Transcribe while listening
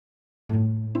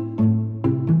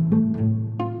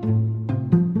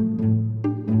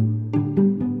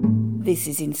This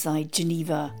is Inside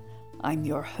Geneva. I'm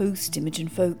your host, Imogen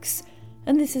Folks,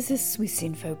 and this is a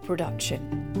Swissinfo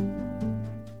production.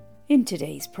 In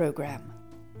today's programme,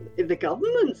 the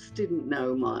governments didn't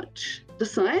know much. The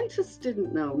scientists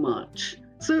didn't know much.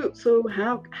 So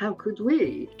how could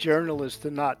we? Journalists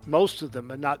most of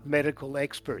them are not medical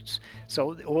experts.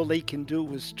 So all they can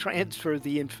do is transfer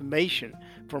the information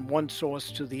from one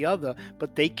source to the other,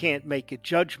 but they can't make a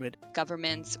judgment.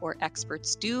 Governments or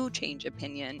experts do change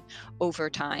opinion over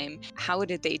time. How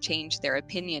did they change their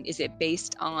opinion? Is it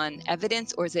based on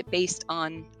evidence or is it based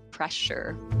on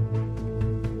pressure?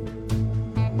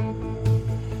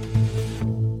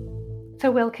 So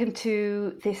welcome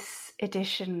to this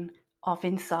edition of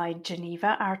Inside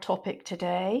Geneva. Our topic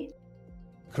today: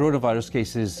 Coronavirus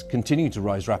cases continue to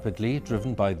rise rapidly,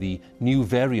 driven by the new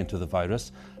variant of the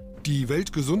virus. Die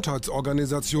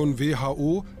Weltgesundheitsorganisation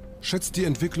WHO schätzt die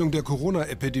Entwicklung der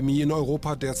Corona-Epidemie in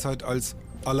Europa derzeit als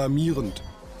alarmierend.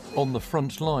 On the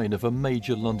front line of a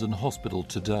major London hospital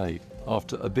today,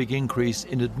 after a big increase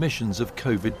in admissions of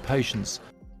COVID patients.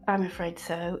 I'm afraid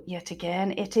so, yet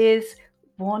again. It is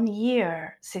 1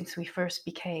 year since we first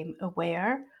became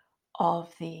aware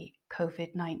of the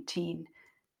COVID-19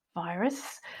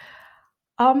 virus.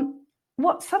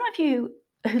 What some of you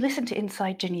who listen to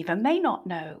Inside Geneva may not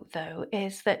know, though,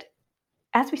 is that,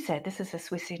 as we said, this is a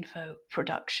Swissinfo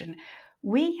production.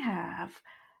 We have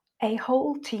a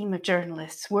whole team of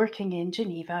journalists working in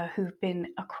Geneva who've been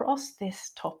across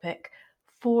this topic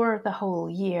for the whole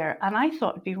year, and I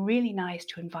thought it'd be really nice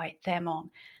to invite them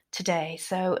on today.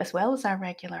 So, as well as our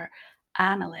regular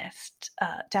analyst,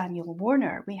 Daniel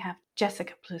Warner, we have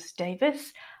Jessica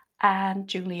Plus-Davis and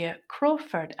Julia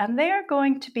Crawford, and they're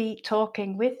going to be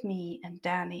talking with me and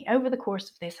Danny over the course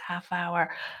of this half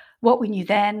hour. What we knew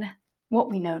then, what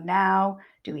we know now,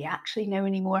 do we actually know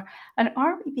anymore, and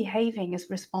are we behaving as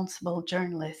responsible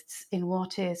journalists in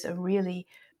what is a really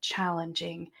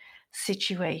challenging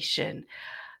situation?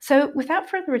 So without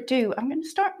further ado, I'm going to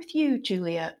start with you,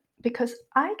 Julia, because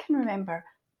I can remember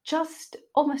just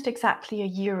almost exactly a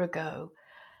year ago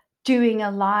doing a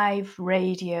live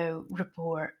radio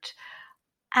report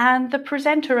and the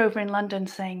presenter over in London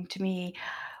saying to me,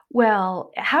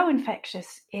 well, how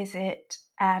infectious is it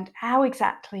and how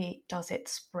exactly does it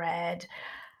spread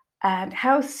and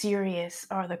how serious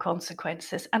are the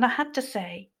consequences? And I had to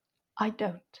say, I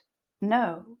don't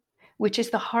know, which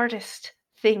is the hardest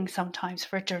thing sometimes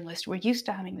for a journalist. We're used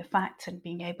to having the facts and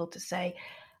being able to say,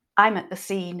 I'm at the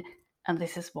scene and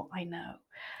this is what I know.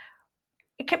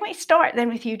 Can we start then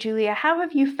with you, Julia? How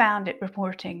have you found it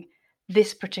reporting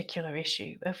this particular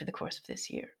issue over the course of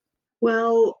this year?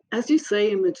 Well, as you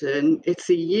say, Imogen, it's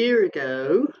a year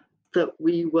ago that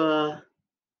we were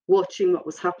watching what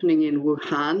was happening in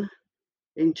Wuhan,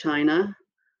 in China,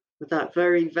 with that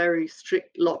very, very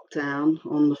strict lockdown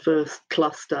on the first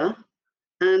cluster.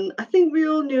 And I think we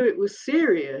all knew it was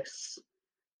serious,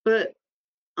 but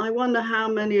I wonder how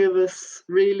many of us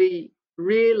really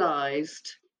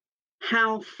realized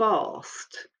how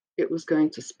fast it was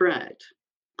going to spread.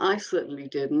 I certainly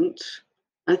didn't.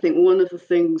 I think one of the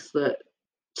things that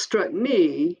struck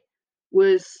me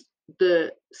was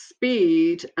the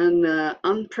speed and the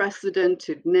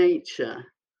unprecedented nature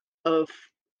of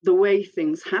the way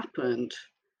things happened.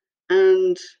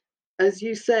 And as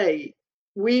you say,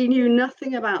 we knew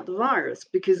nothing about the virus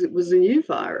because it was a new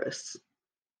virus.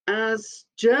 As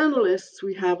journalists,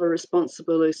 we have a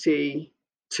responsibility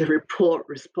to report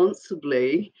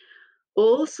responsibly,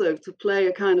 also to play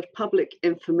a kind of public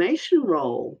information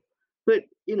role. But,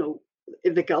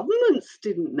 the governments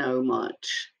didn't know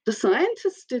much. The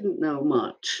scientists didn't know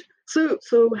much. So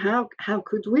how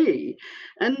could we?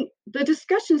 And the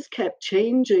discussions kept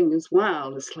changing as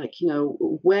well. It's like,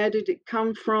 where did it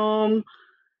come from?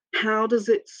 How does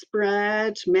it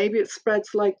spread? Maybe it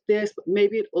spreads like this, but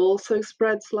maybe it also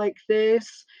spreads like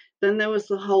this. Then there was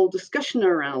the whole discussion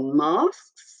around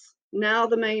masks. Now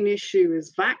the main issue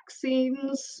is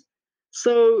vaccines.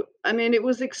 So, it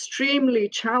was extremely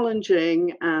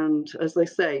challenging and, as they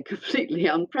say, completely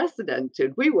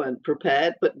unprecedented. We weren't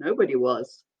prepared, but nobody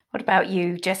was. What about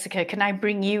you, Jessica? Can I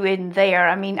bring you in there?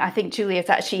 I think Julia's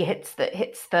actually hits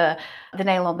the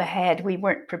nail on the head. We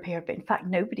weren't prepared, but in fact,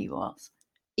 nobody was.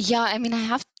 Yeah, I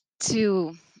have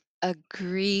to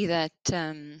agree that,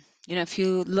 if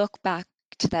you look back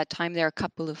to that time, there are a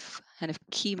couple of kind of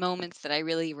key moments that I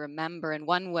really remember. And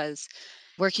one was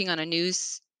working on a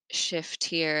news shift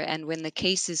here. And when the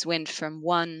cases went from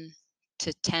 1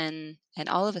 to 10, and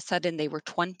all of a sudden they were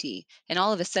 20. And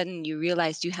all of a sudden you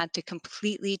realized you had to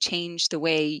completely change the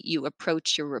way you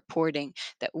approach your reporting,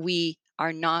 that we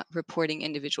are not reporting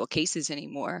individual cases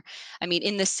anymore. I mean,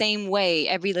 in the same way,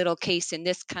 every little case in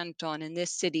this canton, in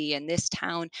this city, in this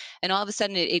town, and all of a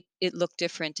sudden it looked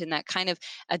different. And that kind of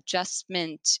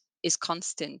adjustment is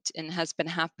constant and has been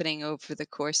happening over the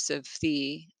course of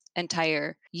the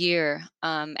entire year.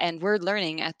 And we're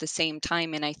learning at the same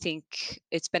time. And I think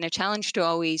it's been a challenge to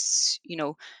always,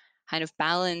 kind of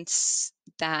balance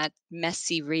that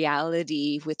messy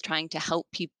reality with trying to help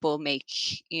people make,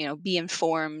 be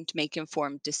informed, make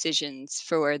informed decisions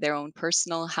for their own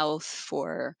personal health,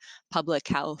 for public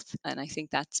health. And I think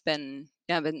that's been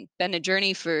a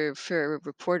journey for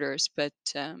reporters, but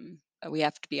we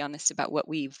have to be honest about what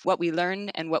we learn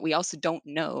and what we also don't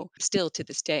know still to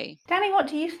this day. Danny, what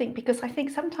do you think? Because I think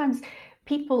sometimes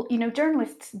people,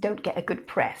 journalists don't get a good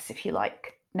press, if you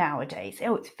like, nowadays.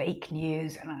 Oh, it's fake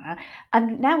news.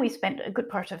 And now we spent a good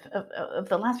part of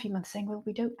the last few months saying, well,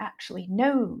 we don't actually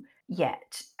know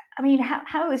yet. I mean,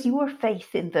 how is your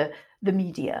faith in the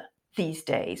media these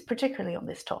days, particularly on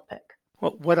this topic?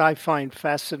 Well, what I find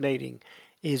fascinating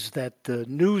is that the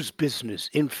news business,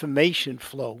 information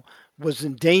flow, was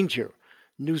in danger.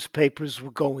 Newspapers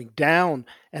were going down,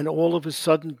 and all of a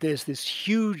sudden there's this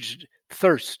huge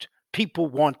thirst. People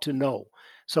want to know.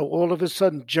 So all of a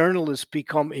sudden journalists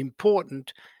become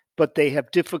important, but they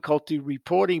have difficulty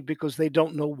reporting because they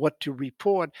don't know what to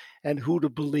report and who to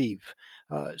believe.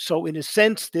 So in a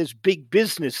sense, there's big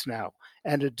business now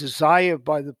and a desire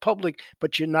by the public,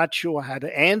 but you're not sure how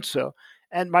to answer.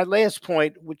 And my last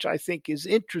point, which I think is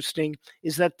interesting,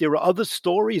 is that there are other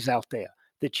stories out there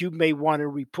that you may want to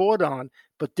report on,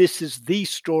 but this is the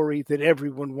story that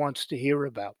everyone wants to hear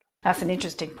about. That's an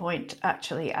interesting point,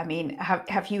 actually. I mean,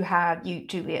 have you had, you,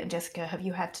 Julia and Jessica, have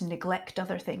you had to neglect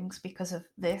other things because of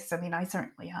this? I mean, I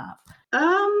certainly have.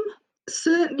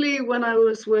 Certainly when I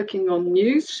was working on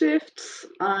news shifts,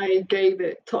 I gave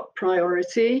it top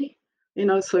priority,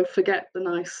 so forget the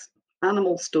nice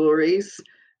animal stories.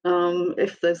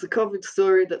 If there's a COVID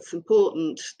story that's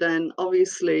important, then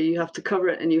obviously you have to cover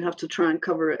it, and you have to try and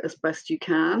cover it as best you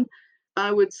can.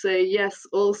 I would say yes,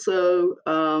 also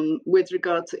with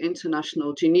regard to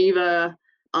International Geneva,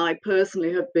 I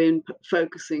personally have been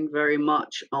focusing very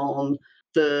much on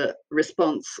the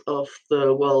response of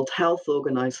the World Health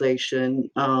Organization,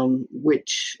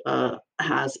 which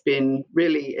has been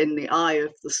really in the eye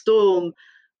of the storm,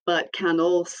 but can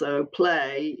also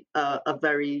play a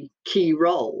very key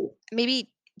role. Maybe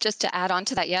just to add on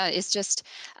to that, it's just,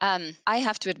 I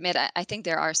have to admit, I think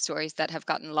there are stories that have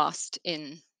gotten lost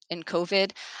in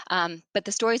COVID, but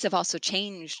the stories have also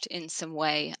changed in some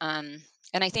way.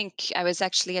 And I think I was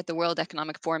actually at the World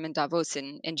Economic Forum in Davos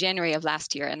in January of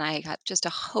last year, and I got just a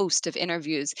host of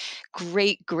interviews,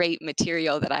 great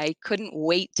material that I couldn't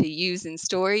wait to use in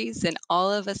stories. And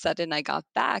all of a sudden I got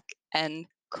back and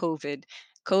COVID,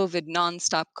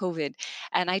 nonstop COVID.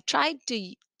 And I tried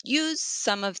to use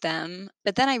some of them,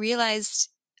 but then I realized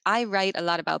I write a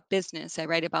lot about business. I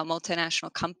write about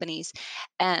multinational companies.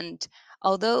 And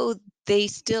although they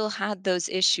still had those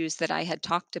issues that I had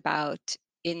talked about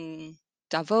in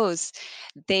Davos,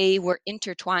 they were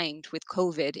intertwined with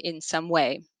COVID in some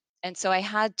way. And so I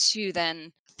had to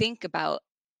then think about,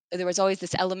 there was always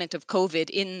this element of COVID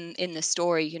in the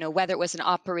story, whether it was an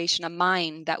operation, a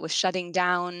mine that was shutting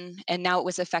down and now it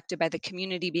was affected by the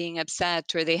community being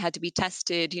upset, or they had to be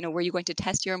tested. Were you going to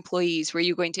test your employees? Were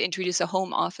you going to introduce a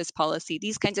home office policy?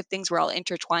 These kinds of things were all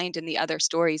intertwined in the other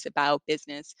stories about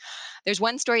business. There's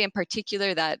one story in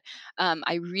particular that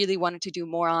I really wanted to do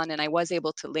more on, and I was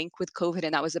able to link with COVID,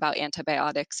 and that was about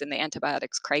antibiotics and the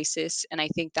antibiotics crisis. And I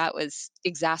think that was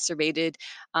exacerbated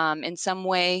in some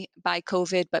way by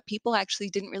COVID, but people actually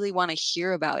didn't really want to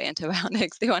hear about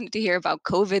antibiotics. They wanted to hear about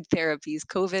COVID therapies,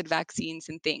 COVID vaccines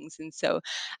and things. And so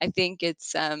I think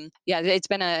it's, it's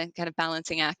been a kind of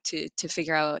balancing act to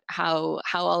figure out how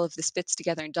all of this fits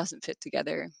together and doesn't fit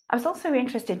together. I was also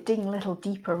interested, digging a little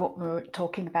deeper, what we were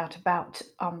talking about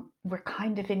we're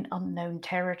kind of in unknown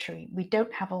territory. We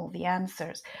don't have all the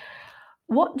answers.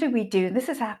 What do we do? This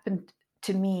has happened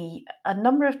to me a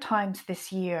number of times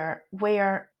this year,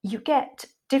 where you get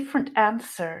different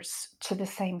answers to the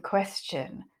same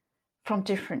question from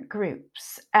different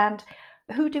groups. And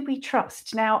who do we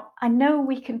trust? Now, I know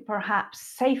we can perhaps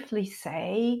safely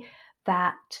say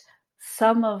that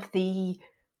some of the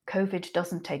COVID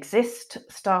doesn't exist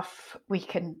stuff we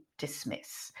can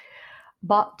dismiss.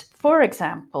 But for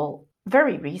example,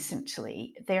 very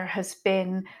recently, there has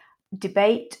been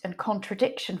debate and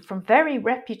contradiction from very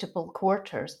reputable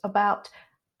quarters about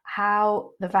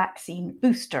how the vaccine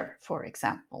booster, for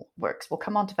example, works. We'll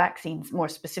come on to vaccines more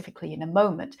specifically in a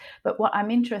moment. But what I'm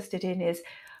interested in is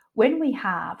when we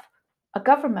have a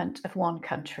government of one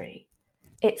country,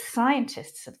 its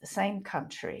scientists of the same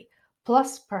country,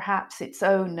 plus perhaps its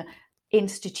own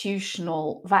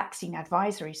institutional vaccine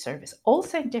advisory service, all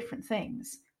saying different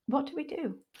things. What do we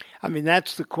do? I mean,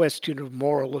 that's the question of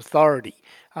moral authority.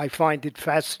 I find it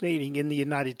fascinating in the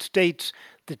United States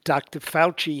that Dr.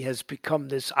 Fauci has become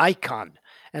this icon.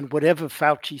 And whatever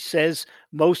Fauci says,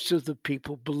 most of the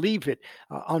people believe it.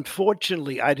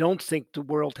 Unfortunately, I don't think the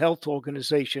World Health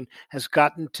Organization has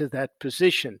gotten to that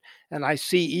position. And I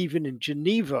see even in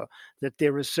Geneva that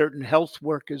there are certain health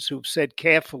workers who've said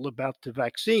careful about the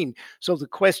vaccine. So the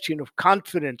question of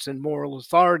confidence and moral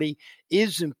authority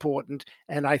is important.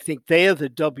 And I think there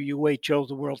the WHO,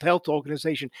 the World Health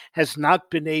Organization, has not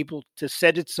been able to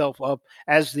set itself up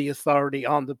as the authority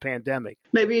on the pandemic.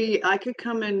 Maybe I could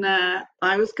come in there.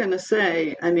 I was going to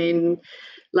say, I mean,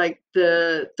 like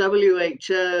the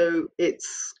WHO,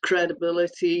 its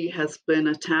credibility has been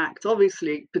attacked,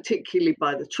 obviously, particularly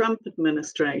by the Trump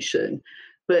administration.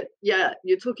 But yeah,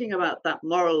 you're talking about that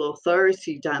moral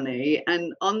authority, Danny.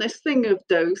 And on this thing of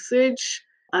dosage,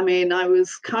 I mean, I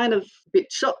was kind of a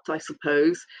bit shocked, I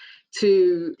suppose,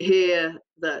 to hear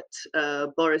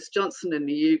that Boris Johnson in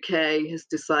the UK has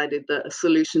decided that a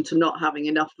solution to not having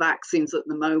enough vaccines at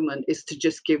the moment is to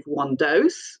just give one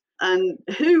dose. And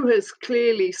who has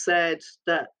clearly said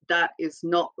that that is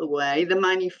not the way? The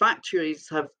manufacturers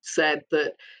have said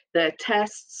that their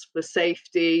tests for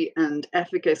safety and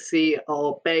efficacy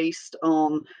are based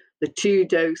on the 2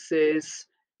 doses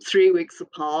 3 weeks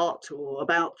apart or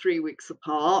about 3 weeks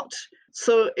apart.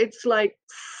 So it's like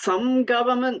some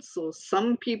governments or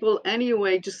some people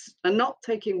anyway just are not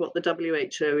taking what the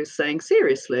WHO is saying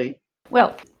seriously.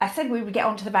 Well, I said we would get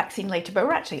onto the vaccine later, but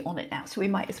we're actually on it now, so we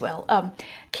might as well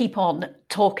keep on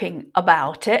talking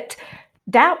about it.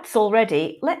 Doubts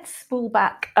already. Let's spool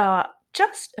back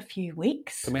just a few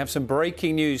weeks. And we have some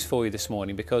breaking news for you this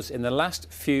morning, because in the last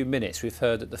few minutes we've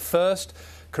heard that the first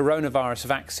coronavirus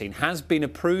vaccine has been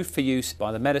approved for use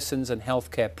by the Medicines and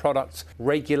Healthcare Products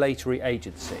Regulatory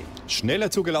Agency. Schneller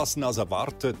zugelassen als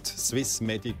erwartet.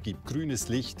 Swissmedic gibt grünes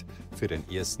Licht für den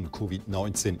ersten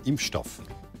Covid-19-Impfstoff.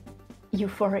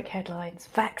 Euphoric headlines,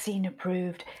 vaccine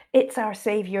approved, it's our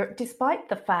savior, despite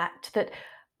the fact that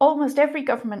almost every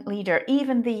government leader,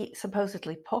 even the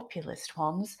supposedly populist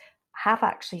ones, have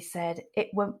actually said it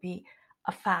won't be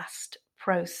a fast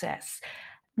process.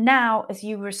 Now, as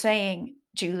you were saying,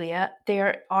 Julia,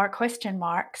 there are question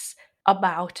marks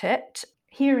about it.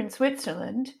 Here in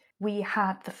Switzerland, we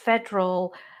had the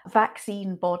federal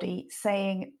vaccine body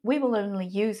saying we will only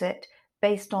use it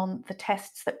based on the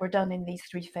tests that were done in these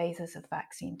 3 phases of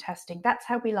vaccine testing. That's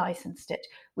how we licensed it.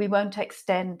 We won't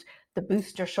extend the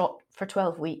booster shot for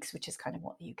 12 weeks, which is kind of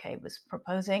what the UK was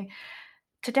proposing.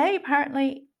 Today,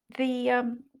 apparently,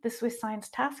 the Swiss Science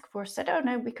Task Force said, oh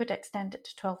no, we could extend it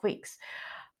to 12 weeks.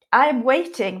 I'm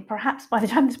waiting, perhaps by the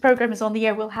time this program is on the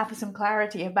air, we'll have some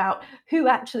clarity about who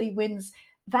actually wins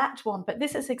that one. But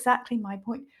this is exactly my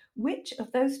point. Which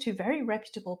of those 2 very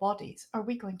reputable bodies are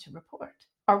we going to report?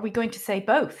 Are we going to say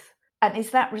both? And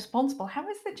is that responsible? How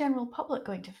is the general public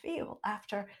going to feel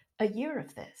after a year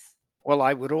of this? Well,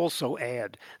 I would also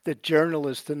add that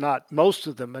journalists are not, most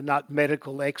of them are not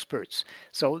medical experts.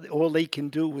 So all they can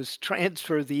do is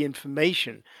transfer the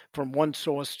information from one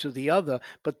source to the other,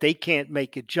 but they can't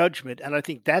make a judgment. And I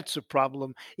think that's a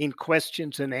problem in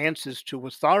questions and answers to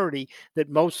authority, that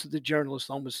most of the journalists,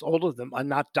 almost all of them, are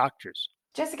not doctors.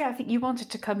 Jessica, I think you wanted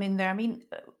to come in there. I mean,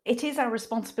 it is our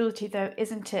responsibility, though,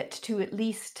 isn't it, to at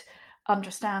least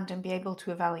understand and be able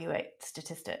to evaluate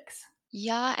statistics?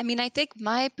 Yeah, I mean, I think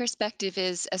my perspective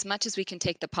is, as much as we can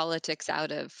take the politics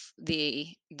out of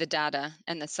the data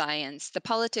and the science, the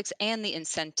politics and the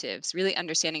incentives, really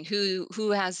understanding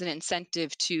who has an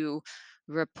incentive to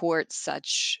report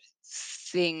such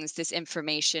things, this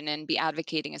information, and be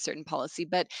advocating a certain policy.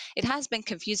 But it has been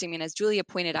confusing. I mean, as Julia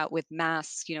pointed out with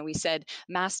masks, we said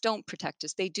masks don't protect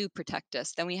us. They do protect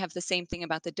us. Then we have the same thing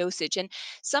about the dosage. And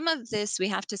some of this, we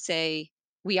have to say,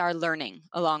 we are learning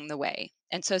along the way.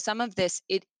 And so some of this,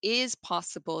 it is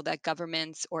possible that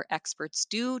governments or experts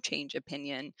do change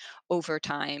opinion over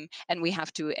time. And we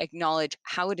have to acknowledge,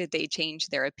 how did they change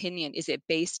their opinion? Is it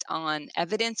based on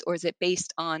evidence, or is it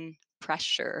based on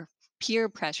pressure? Peer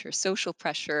pressure, social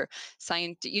pressure,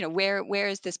 science, where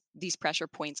is these pressure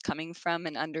points coming from,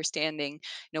 and understanding,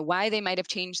 why they might have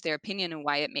changed their opinion and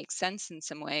why it makes sense in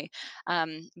some way.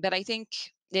 But I think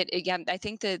Again, I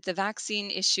think the vaccine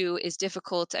issue is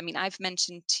difficult. I mean, I've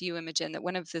mentioned to you, Imogen, that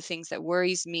one of the things that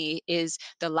worries me is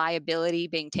the liability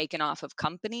being taken off of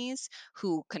companies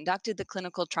who conducted the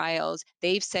clinical trials.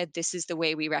 They've said this is the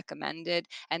way we recommend it.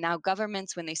 And now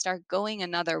governments, when they start going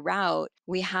another route,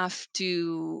 we have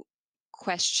to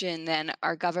question then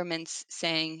our governments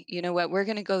saying, you know what, we're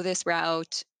going to go this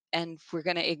route and we're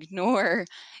going to ignore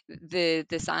the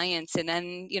science, and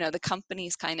then the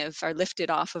companies kind of are lifted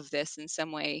off of this in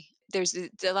some way. There's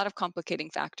a lot of complicating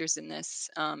factors in this,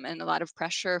 and a lot of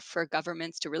pressure for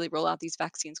governments to really roll out these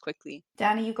vaccines quickly.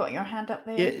 Danny, you got your hand up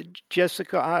there? Yeah,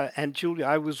 Jessica and Julia,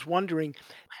 I was wondering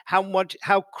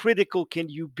how critical can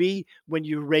you be when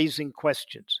you're raising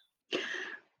questions?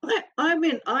 I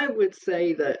mean, I would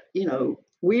say that,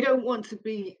 we don't want to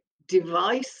be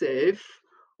divisive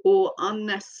or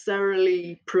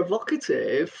unnecessarily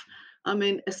provocative. I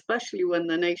mean, especially when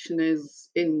the nation is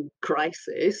in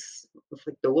crisis,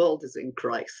 like the world is in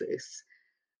crisis.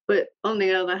 But on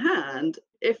the other hand,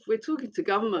 if we're talking to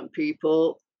government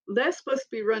people, they're supposed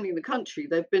to be running the country.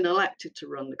 They've been elected to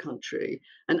run the country.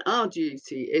 And our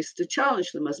duty is to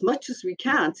challenge them as much as we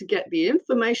can to get the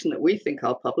information that we think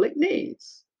our public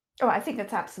needs. Oh, I think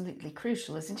that's absolutely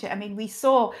crucial, isn't it? I mean,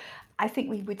 I think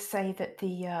we would say that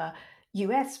the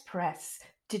US press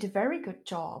did a very good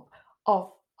job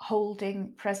of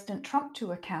holding President Trump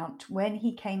to account when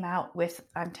he came out with,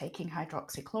 I'm taking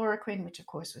hydroxychloroquine, which of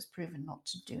course was proven not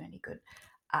to do any good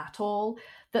at all,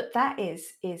 that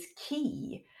is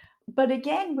key. But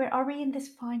again, are we in this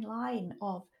fine line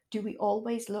of, do we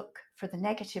always look for the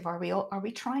negative? Are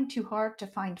we trying too hard to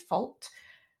find fault?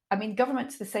 I mean,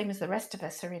 governments, the same as the rest of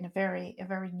us, are in a very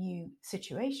new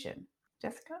situation.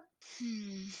 Jessica?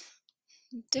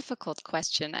 Difficult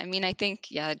question. I mean, I think,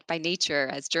 by nature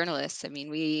as journalists, I mean,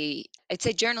 I'd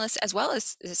say journalists as well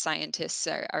as scientists,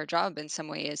 our job in some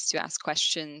way is to ask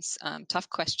questions, tough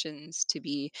questions, to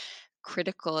be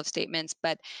critical of statements.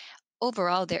 But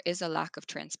overall, there is a lack of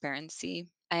transparency.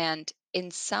 And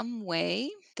in some way,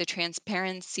 the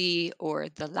transparency or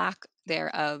the lack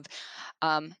thereof,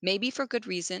 maybe for good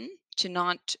reason, to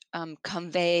not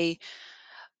convey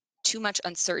too much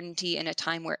uncertainty in a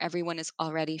time where everyone is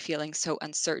already feeling so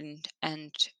uncertain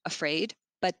and afraid.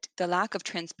 But the lack of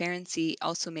transparency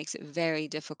also makes it very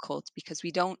difficult because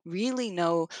we don't really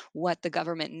know what the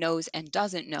government knows and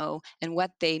doesn't know, and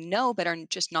what they know but are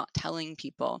just not telling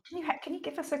people. Can you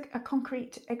give us a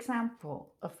concrete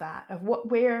example of that? Of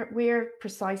where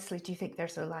precisely do you think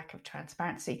there's a lack of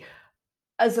transparency,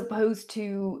 as opposed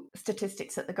to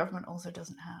statistics that the government also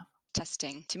doesn't have?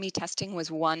 Testing. To me, testing was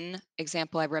one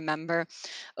example I remember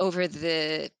over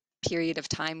the period of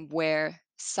time where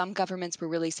some governments were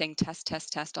really saying test,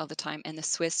 test, test all the time. And the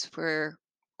Swiss were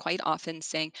quite often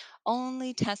saying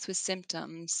only test with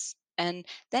symptoms. And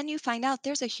then you find out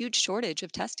there's a huge shortage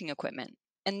of testing equipment.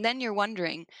 And then you're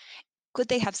wondering, could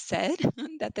they have said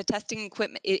that the testing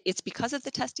equipment, it's because of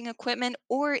the testing equipment,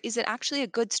 or is it actually a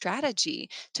good strategy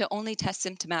to only test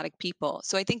symptomatic people?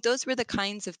 So I think those were the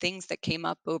kinds of things that came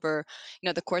up over,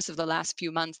 the course of the last few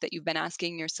months that you've been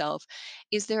asking yourself,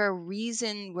 is there a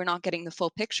reason we're not getting the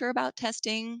full picture about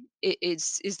testing?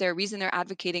 Is there a reason they're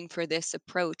advocating for this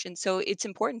approach? And so it's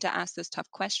important to ask those tough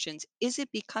questions. Is it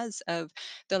because of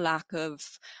the lack of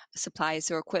supplies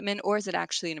or equipment, or is it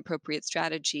actually an appropriate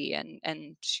strategy, and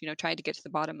try to get to the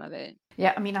bottom of it?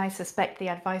 Yeah, I mean, I suspect the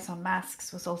advice on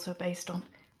masks was also based on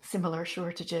similar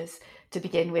shortages to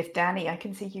begin with. Danny, I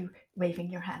can see you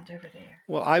waving your hand over there.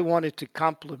 Well, I wanted to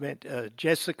compliment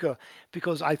Jessica,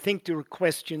 because I think there are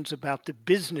questions about the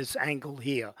business angle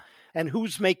here and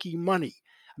who's making money.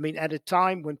 I mean, at a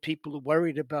time when people are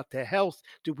worried about their health,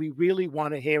 do we really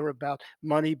want to hear about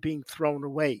money being thrown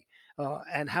away?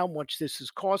 And how much this is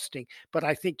costing? But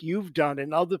I think you've done,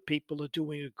 and other people are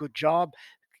doing a good job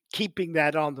keeping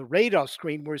that on the radar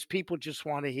screen, whereas people just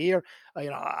want to hear,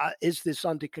 is this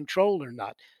under control or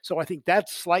not? So I think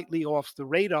that's slightly off the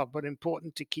radar, but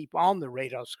important to keep on the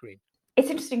radar screen. It's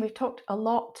interesting. We've talked a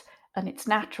lot, and it's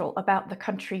natural, about the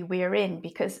country we're in,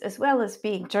 because as well as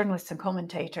being journalists and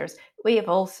commentators, we have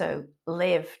also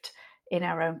lived in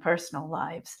our own personal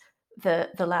lives the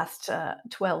last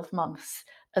 12 months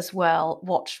as well,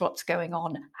 watched what's going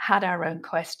on, had our own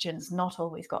questions, not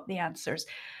always got the answers.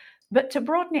 But to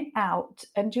broaden it out,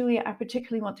 and Julia, I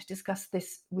particularly want to discuss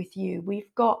this with you.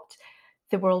 We've got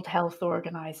the World Health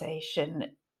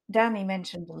Organization. Danny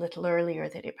mentioned a little earlier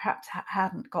that it perhaps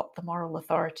hadn't got the moral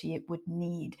authority it would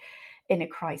need in a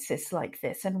crisis like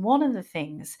this. And one of the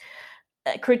things,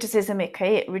 criticism,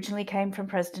 it originally came from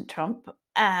President Trump,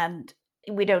 and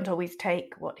we don't always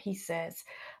take what he says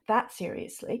that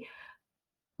seriously.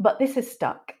 But this has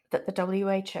stuck. that the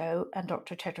WHO and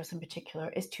Dr. Tedros in particular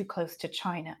is too close to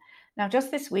China. Now,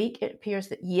 just this week, it appears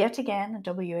that yet again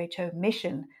a WHO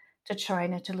mission to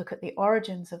China to look at the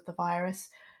origins of the virus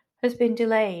has been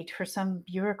delayed for some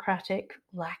bureaucratic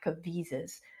lack of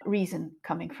visas reason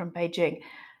coming from Beijing.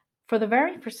 For the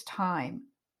very first time,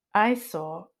 I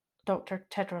saw Dr.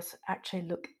 Tedros actually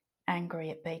look angry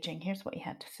at Beijing. Here's what he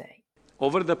had to say.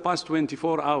 Over the past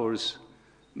 24 hours,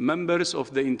 members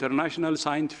of the International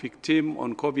Scientific Team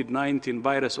on COVID-19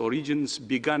 virus origins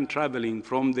began traveling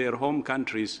from their home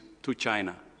countries to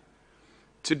China.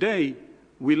 Today,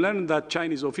 we learned that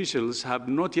Chinese officials have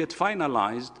not yet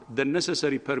finalized the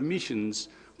necessary permissions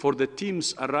for the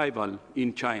team's arrival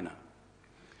in China.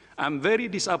 I'm very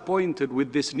disappointed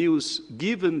with this news,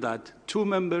 given that 2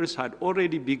 members had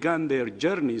already begun their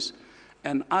journeys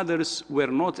and others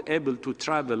were not able to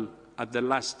travel at the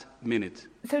last minute.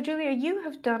 So, Julia, you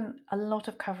have done a lot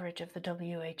of coverage of the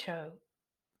WHO.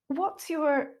 What's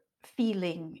your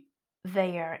feeling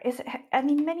there?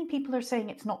 Many people are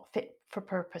saying it's not fit for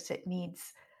purpose. It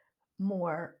needs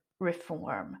more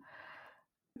reform.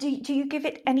 Do you give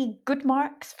it any good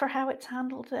marks for how it's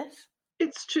handled this?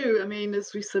 It's true. I mean,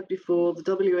 as we said before,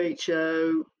 the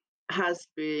WHO has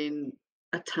been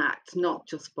attacked, not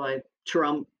just by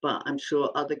Trump, but I'm sure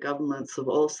other governments have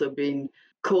also been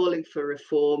calling for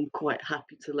reform, quite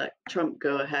happy to let Trump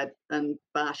go ahead and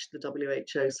bash the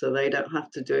WHO so they don't have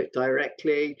to do it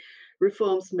directly.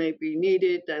 Reforms may be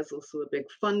needed. There's also a big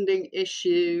funding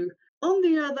issue. On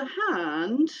the other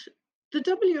hand, the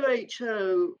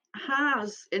WHO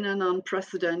has, in an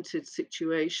unprecedented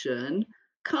situation,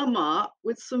 come up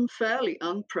with some fairly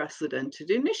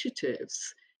unprecedented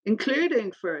initiatives,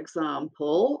 including, for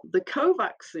example, the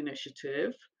COVAX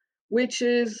initiative, which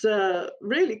is a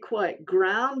really quite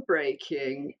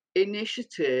groundbreaking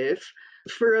initiative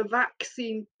for a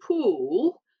vaccine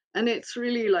pool. And it's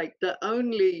really like the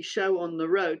only show on the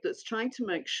road that's trying to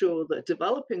make sure that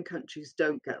developing countries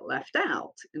don't get left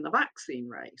out in the vaccine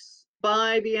race.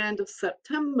 By the end of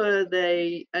September,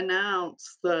 they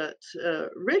announced that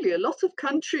really a lot of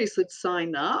countries had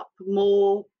signed up,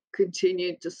 more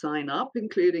continued to sign up,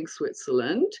 including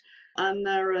Switzerland. And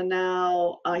there are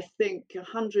now, I think,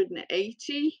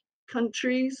 180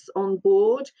 countries on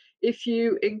board. If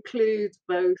you include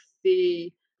both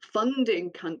the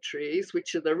funding countries,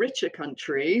 which are the richer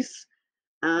countries,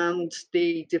 and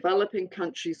the developing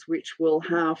countries, which will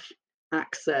have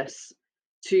access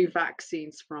to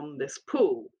vaccines from this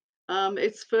pool.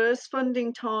 Its first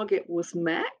funding target was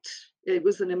met. It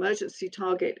was an emergency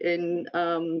target in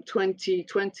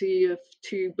 2020 of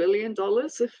 $2 billion,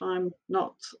 if I'm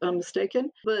not mistaken.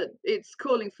 But it's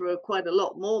calling for quite a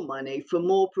lot more money for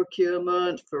more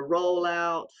procurement, for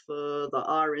rollout, for the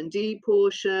R&D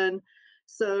portion.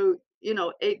 So,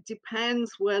 it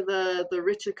depends whether the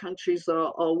richer countries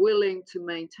are willing to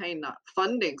maintain that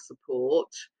funding support.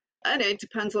 And it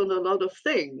depends on a lot of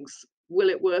things. Will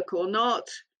it work or not?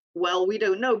 Well, we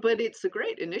don't know, but it's a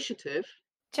great initiative.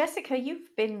 Jessica,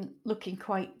 you've been looking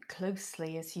quite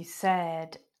closely, as you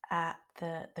said, at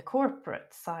the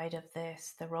corporate side of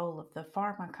this, the role of the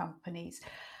pharma companies.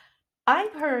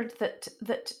 I've heard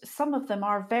that some of them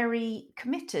are very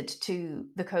committed to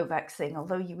the COVAX thing,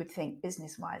 although you would think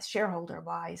business-wise,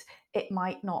 shareholder-wise, it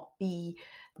might not be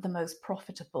the most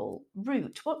profitable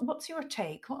route. What's your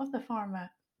take? What have the pharma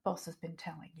bosses been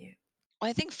telling you? Well,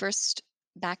 I think first,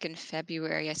 back in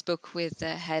February, I spoke with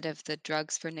the head of the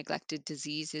Drugs for Neglected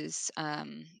Diseases,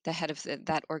 the head of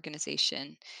that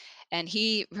organization. And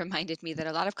he reminded me that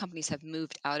a lot of companies have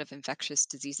moved out of infectious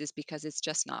diseases because it's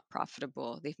just not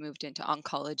profitable. They've moved into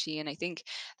oncology. And I think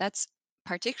that's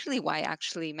particularly why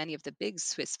actually many of the big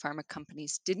Swiss pharma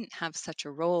companies didn't have such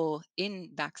a role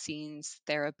in vaccines,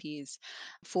 therapies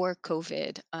for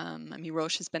COVID.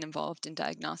 Roche has been involved in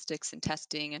diagnostics and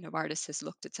testing, and Novartis has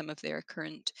looked at some of their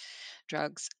current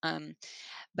drugs.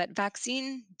 But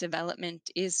vaccine development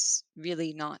is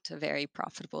really not very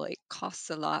profitable. It costs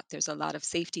a lot. There's a lot of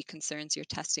safety concerns. You're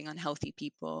testing on healthy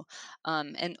people.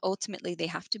 And ultimately, they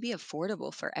have to be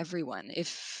affordable for everyone.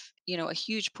 If a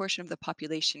huge portion of the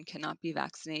population cannot be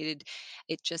vaccinated,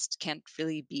 it just can't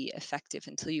really be effective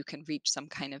until you can reach some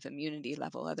kind of immunity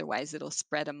level. Otherwise, it'll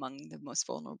spread among the most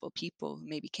vulnerable people who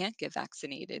maybe can't get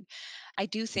vaccinated. I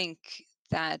do think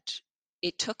that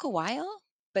it took a while,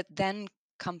 but then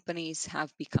companies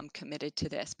have become committed to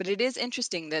this. But it is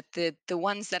interesting that the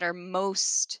ones that are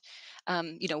most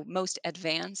most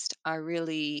advanced are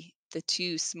really the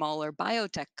two smaller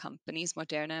biotech companies,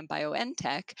 Moderna and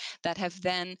BioNTech, that have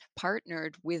then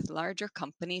partnered with larger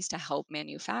companies to help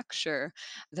manufacture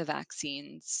the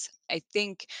vaccines. I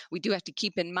think we do have to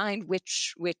keep in mind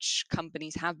which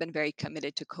companies have been very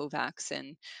committed to COVAX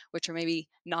and which are maybe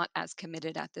not as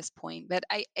committed at this point. But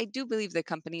I do believe the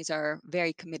companies are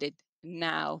very committed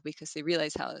now because they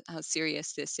realize how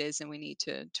serious this is and we need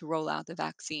to roll out the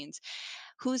vaccines.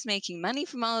 Who's making money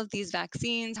from all of these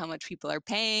vaccines? How much people are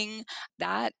paying?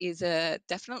 That is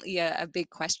definitely a big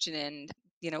question. And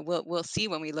we'll see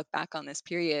when we look back on this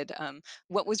period,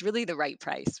 what was really the right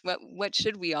price. What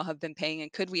should we all have been paying,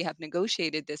 and could we have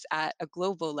negotiated this at a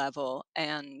global level,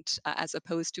 and as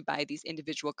opposed to by these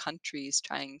individual countries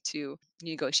trying to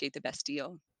negotiate the best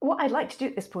deal. What I'd like to do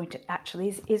at this point,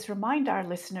 actually, is remind our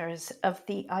listeners of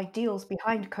the ideals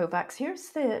behind COVAX. Here's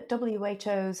the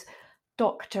WHO's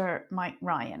Dr. Mike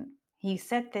Ryan. He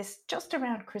said this just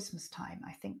around Christmas time,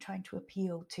 I think, trying to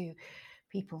appeal to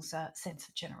people's sense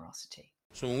of generosity.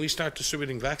 So when we start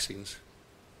distributing vaccines,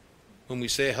 when we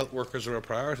say health workers are a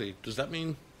priority, does that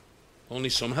mean only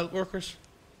some health workers?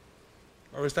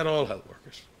 Or is that all health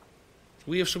workers?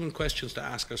 We have some questions to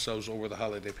ask ourselves over the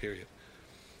holiday period.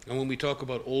 And when we talk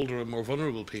about older and more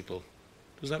vulnerable people,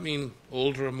 does that mean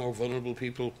older and more vulnerable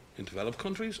people in developed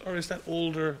countries, or is that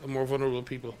older and more vulnerable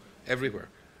people everywhere?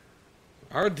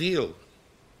 Our deal,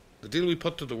 the deal we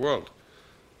put to the world,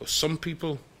 was some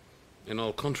people in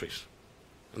all countries.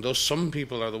 And those some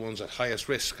people are the ones at highest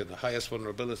risk and the highest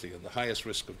vulnerability and the highest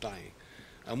risk of dying.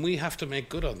 And we have to make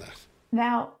good on that.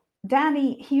 Now,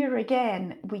 Danny, here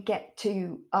again, we get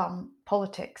to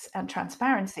politics and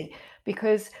transparency,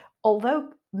 because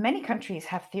although many countries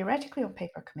have theoretically on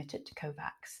paper committed to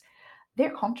COVAX,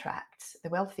 their contracts, the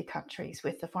wealthy countries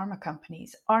with the pharma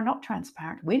companies, are not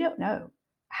transparent. We don't know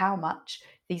how much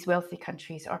these wealthy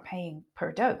countries are paying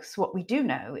per dose. What we do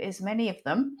know is many of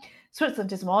them,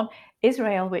 Switzerland is one,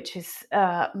 Israel, which has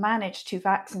managed to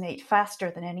vaccinate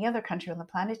faster than any other country on the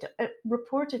planet,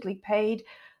 reportedly paid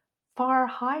far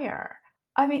higher.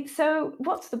 I mean, so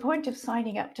what's the point of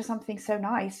signing up to something so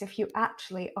nice if you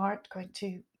actually aren't going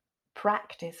to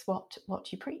practice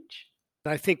what you preach?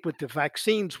 I think with the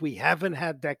vaccines, we haven't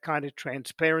had that kind of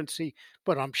transparency,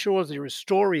 but I'm sure there are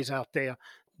stories out there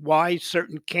why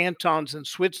certain cantons in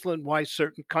Switzerland, why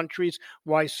certain countries,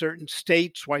 why certain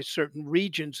states, why certain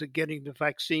regions are getting the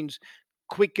vaccines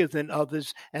quicker than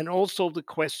others, and also the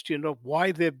question of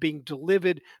why they're being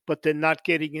delivered, but they're not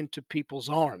getting into people's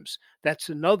arms. That's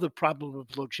another problem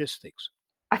of logistics.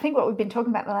 I think what we've been talking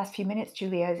about in the last few minutes,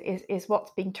 Julia, is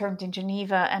what's being termed in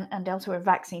Geneva and elsewhere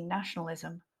vaccine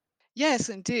nationalism. Yes,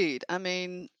 indeed. I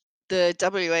mean, the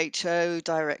WHO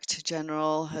Director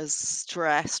General has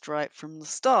stressed right from the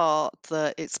start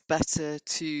that it's better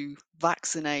to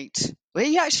vaccinate. Well,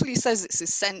 he actually says it's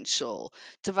essential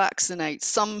to vaccinate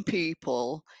some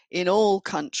people in all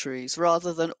countries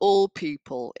rather than all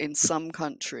people in some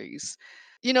countries.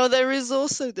 There is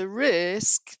also the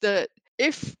risk that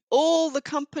if all the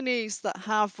companies that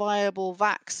have viable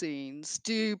vaccines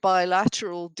do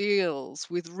bilateral deals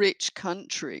with rich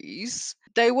countries,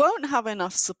 they won't have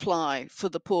enough supply for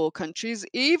the poor countries,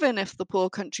 even if the poor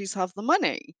countries have the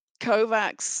money.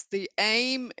 COVAX, the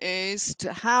aim is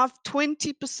to have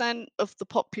 20% of the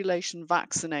population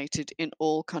vaccinated in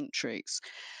all countries.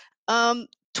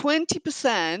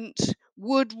 20%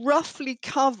 would roughly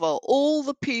cover all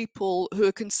the people who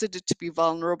are considered to be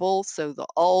vulnerable, so the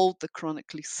old, the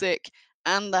chronically sick,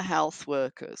 and the health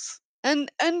workers.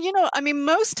 And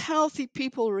most healthy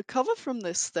people recover from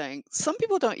this thing. Some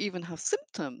people don't even have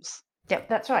symptoms. Yep,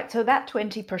 that's right. So that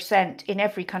 20% in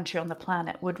every country on the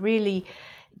planet would really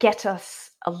get us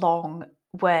a long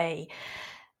way.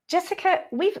 Jessica,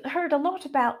 we've heard a lot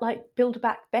about Build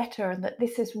Back Better, and that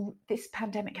this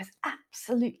pandemic has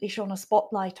absolutely shone a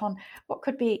spotlight on what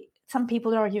could be, some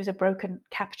people argue, is a broken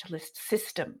capitalist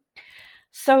system.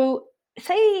 So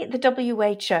say the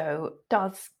WHO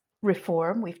does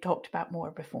reform, we've talked about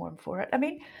more reform for it. I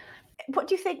mean, what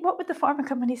do you think? What would the pharma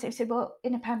companies have said? Well,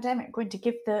 in a pandemic, we're going to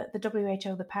give the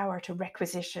WHO the power to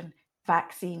requisition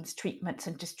vaccines, treatments,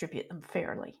 and distribute them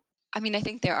fairly. I mean, I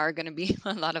think there are going to be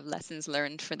a lot of lessons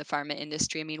learned for the pharma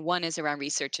industry. I mean, one is around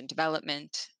research and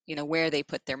development, where they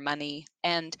put their money.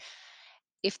 And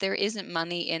if there isn't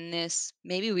money in this,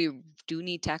 maybe we do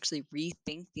need to actually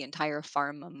rethink the entire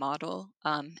pharma model.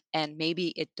 And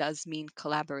maybe it does mean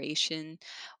collaboration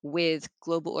with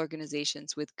global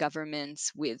organizations, with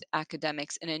governments, with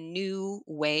academics in a new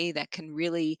way that can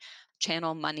really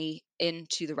channel money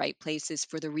into the right places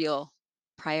for the real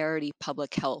priority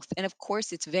public health. And of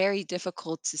course, it's very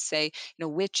difficult to say,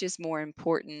 which is more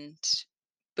important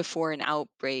before an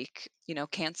outbreak.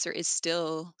 cancer is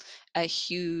still a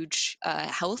huge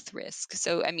health risk.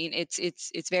 So I mean,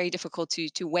 it's very difficult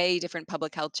to weigh different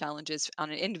public health challenges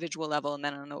on an individual level and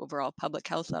then on an overall public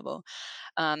health level.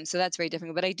 So that's very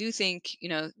different. But I do think,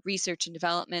 research and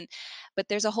development, but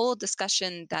there's a whole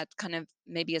discussion that kind of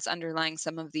maybe is underlying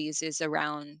some of these is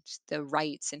around the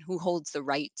rights and who holds the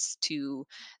rights to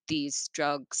these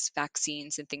drugs,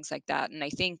 vaccines, and things like that. And I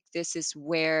think this is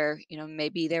where,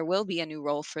 maybe there will be a new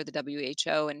role for the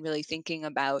WHO and really thinking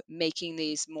about making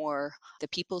these more the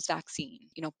people's vaccine,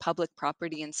 public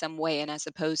property in some way. And as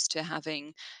opposed to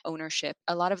having ownership,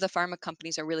 a lot of the pharma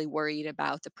companies are really worried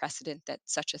about the precedent that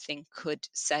such a thing could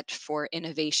set for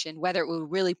innovation, whether it will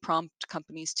really prompt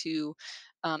companies to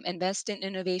invest in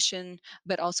innovation,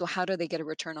 but also how do they get a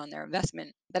return on their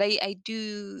investment. But I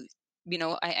do,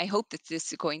 I hope that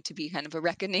this is going to be kind of a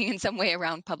reckoning in some way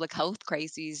around public health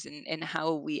crises and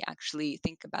how we actually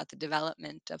think about the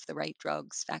development of the right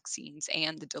drugs, vaccines,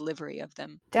 and the delivery of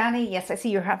them. Danny, yes, I see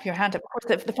you have your hand up. Of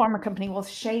course, the pharma company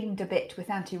was shamed a bit with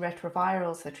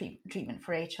antiretrovirals, the treatment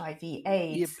for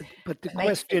HIV/AIDS. Yeah, but the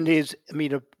question is,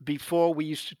 before we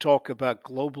used to talk about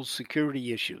global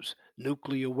security issues,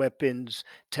 nuclear weapons,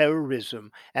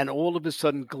 terrorism, and all of a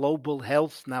sudden global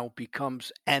health now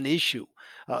becomes an issue.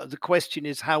 The question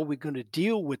is how we're going to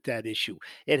deal with that issue.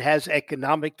 It has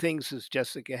economic things, as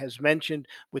Jessica has mentioned,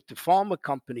 with the pharma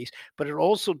companies, but it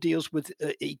also deals with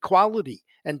equality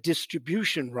and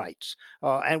distribution rights.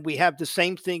 And we have the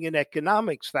same thing in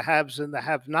economics, the haves and the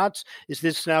have-nots. Is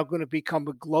this now going to become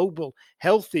a global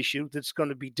health issue that's going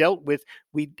to be dealt with?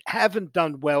 We haven't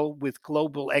done well with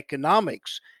global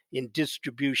economics in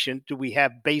distribution. Do we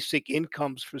have basic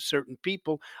incomes for certain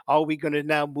people? Are we going to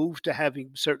now move to having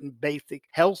certain basic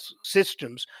health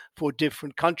systems for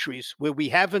different countries? Where we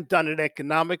haven't done it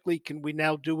economically, can we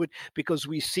now do it? Because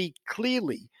we see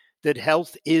clearly that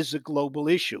health is a global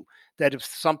issue, that if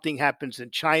something happens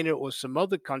in China or some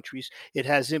other countries, it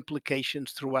has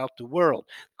implications throughout the world.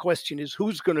 The question is,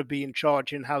 who's going to be in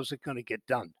charge and how's it going to get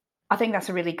done? I think that's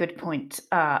a really good point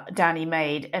Danny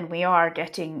made, and we are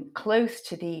getting close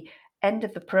to the end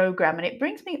of the program. And it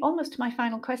brings me almost to my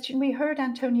final question. We heard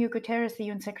Antonio Guterres, the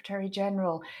UN Secretary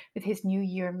General, with his New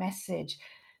Year message,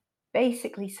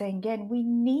 basically saying, again, we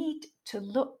need to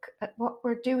look at what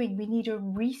we're doing. We need a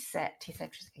reset. He's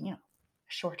actually, a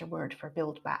shorter word for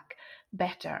build back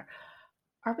better.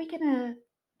 Are we going to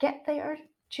get there,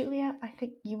 Julia? I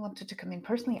think you wanted to come in.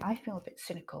 Personally, I feel a bit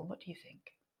cynical. What do you think?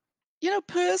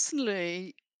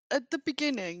 Personally, at the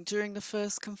beginning, during the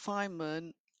first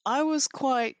confinement, I was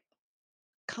quite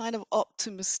kind of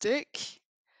optimistic.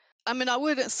 I mean, I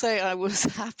wouldn't say I was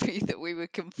happy that we were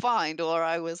confined or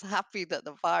I was happy that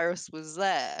the virus was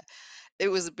there. It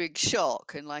was a big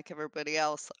shock. And like everybody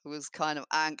else, I was kind of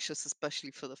anxious,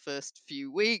 especially for the first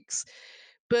few weeks.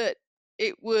 But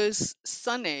it was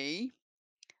sunny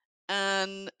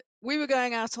and we were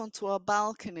going out onto our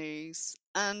balconies.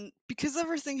 And because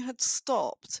everything had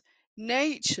stopped,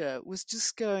 nature was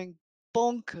just going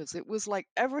bonkers. It was like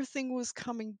everything was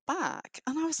coming back.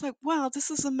 And I was like, wow, this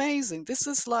is amazing. This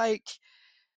is like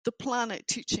the planet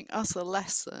teaching us a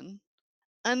lesson.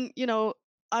 And,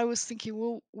 I was thinking,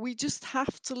 well, we just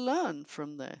have to learn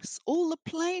from this. All the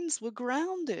planes were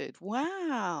grounded.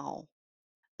 Wow.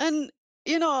 And,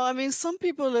 some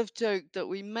people have joked that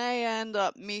we may end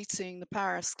up meeting the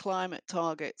Paris climate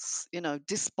targets,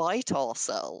 despite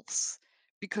ourselves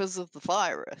because of the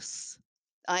virus.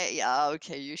 Yeah,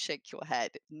 okay, you shake your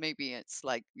head. Maybe it's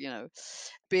like,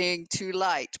 being too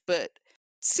light. But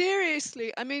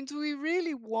seriously, do we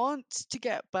really want to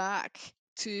get back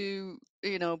to,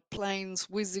 planes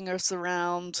whizzing us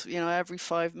around, every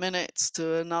 5 minutes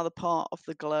to another part of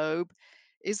the globe?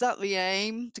 Is that the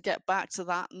aim, to get back to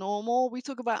that normal? We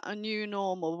talk about a new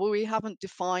normal, but we haven't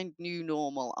defined new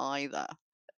normal either.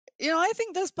 I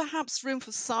think there's perhaps room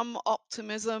for some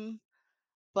optimism,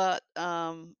 but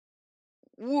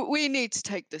we need to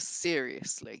take this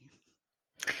seriously.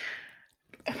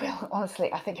 Well,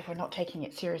 honestly, I think if we're not taking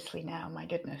it seriously now, my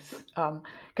goodness,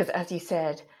 because as you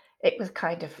said, it was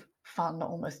kind of fun,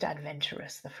 almost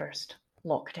adventurous, the first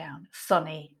lockdown,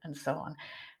 sunny and so on.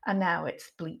 And now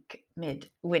it's bleak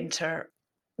mid-winter.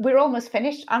 We're almost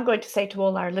finished. I'm going to say to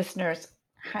all our listeners,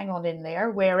 hang on in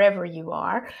there, wherever you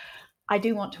are. I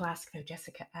do want to ask, though,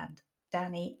 Jessica and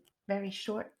Danny, very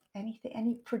short,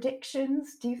 any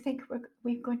predictions? Do you think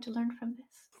we're going to learn from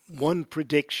this? One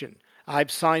prediction.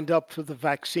 I've signed up for the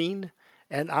vaccine,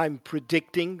 and I'm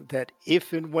predicting that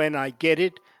if and when I get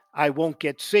it, I won't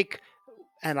get sick,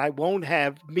 and I won't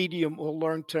have medium or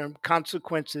long-term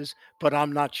consequences, but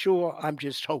I'm not sure. I'm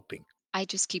just hoping. I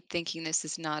just keep thinking this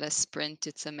is not a sprint,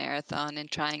 it's a marathon, and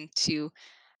trying to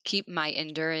keep my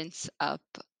endurance up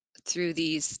through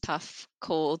these tough,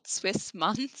 cold Swiss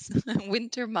months,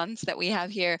 winter months that we have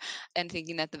here, and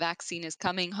thinking that the vaccine is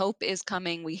coming, hope is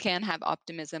coming. We can have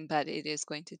optimism, but it is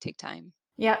going to take time.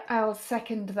 Yeah, I'll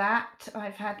second that.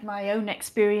 I've had my own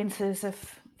experiences of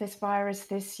this virus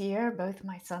this year. Both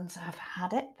my sons have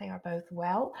had it. They are both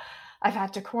well. I've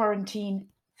had to quarantine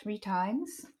 3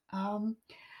 times.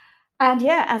 And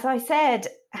yeah, as I said,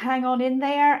 hang on in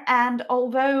there. And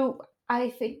although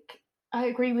I think I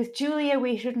agree with Julia,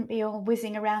 we shouldn't be all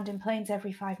whizzing around in planes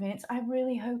every 5 minutes, I'm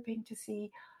really hoping to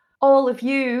see all of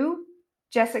you,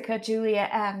 Jessica, Julia,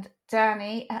 and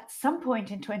Danny, at some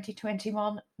point in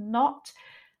 2021, not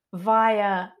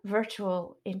via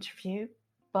virtual interview,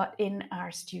 but in our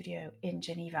studio in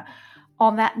Geneva.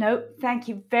 On that note, thank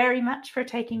you very much for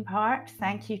taking part.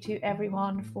 Thank you to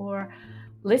everyone for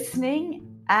listening,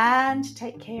 and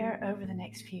take care over the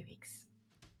next few weeks.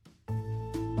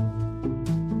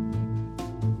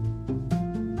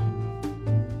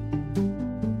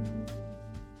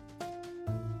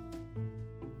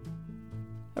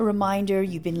 A reminder,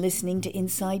 you've been listening to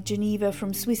Inside Geneva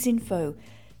from Swiss Info.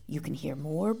 You can hear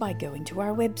more by going to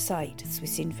our website,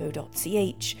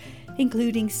 swissinfo.ch,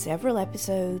 including several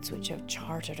episodes which have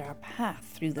charted our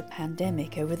path through the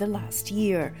pandemic over the last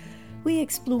year. We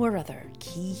explore other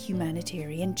key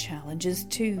humanitarian challenges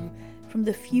too, from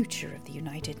the future of the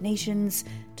United Nations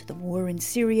to the war in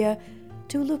Syria,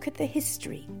 to look at the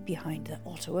history behind the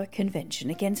Ottawa Convention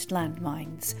Against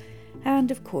Landmines. And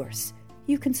of course,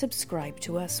 you can subscribe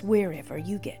to us wherever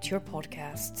you get your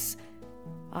podcasts.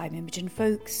 I'm Imogen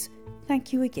Foulkes.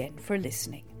 Thank you again for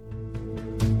listening.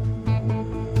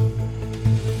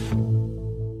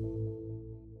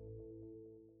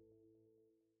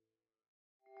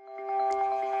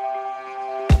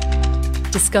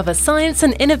 Discover science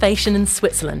and innovation in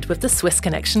Switzerland with the Swiss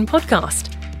Connection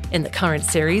podcast. In the current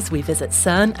series, we visit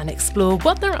CERN and explore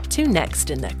what they're up to next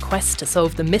in their quest to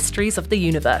solve the mysteries of the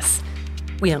universe.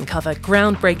 We uncover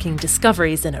groundbreaking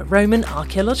discoveries in a Roman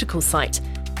archaeological site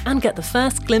and get the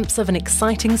first glimpse of an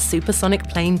exciting supersonic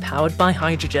plane powered by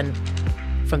hydrogen.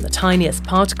 From the tiniest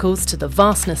particles to the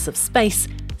vastness of space,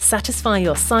 satisfy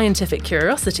your scientific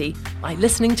curiosity by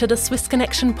listening to the Swiss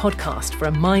Connection podcast for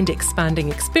a mind-expanding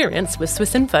experience with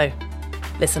Swiss Info.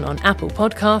 Listen on Apple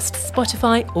Podcasts,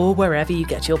 Spotify, or wherever you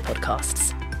get your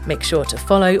podcasts. Make sure to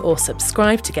follow or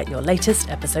subscribe to get your latest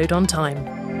episode on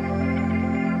time.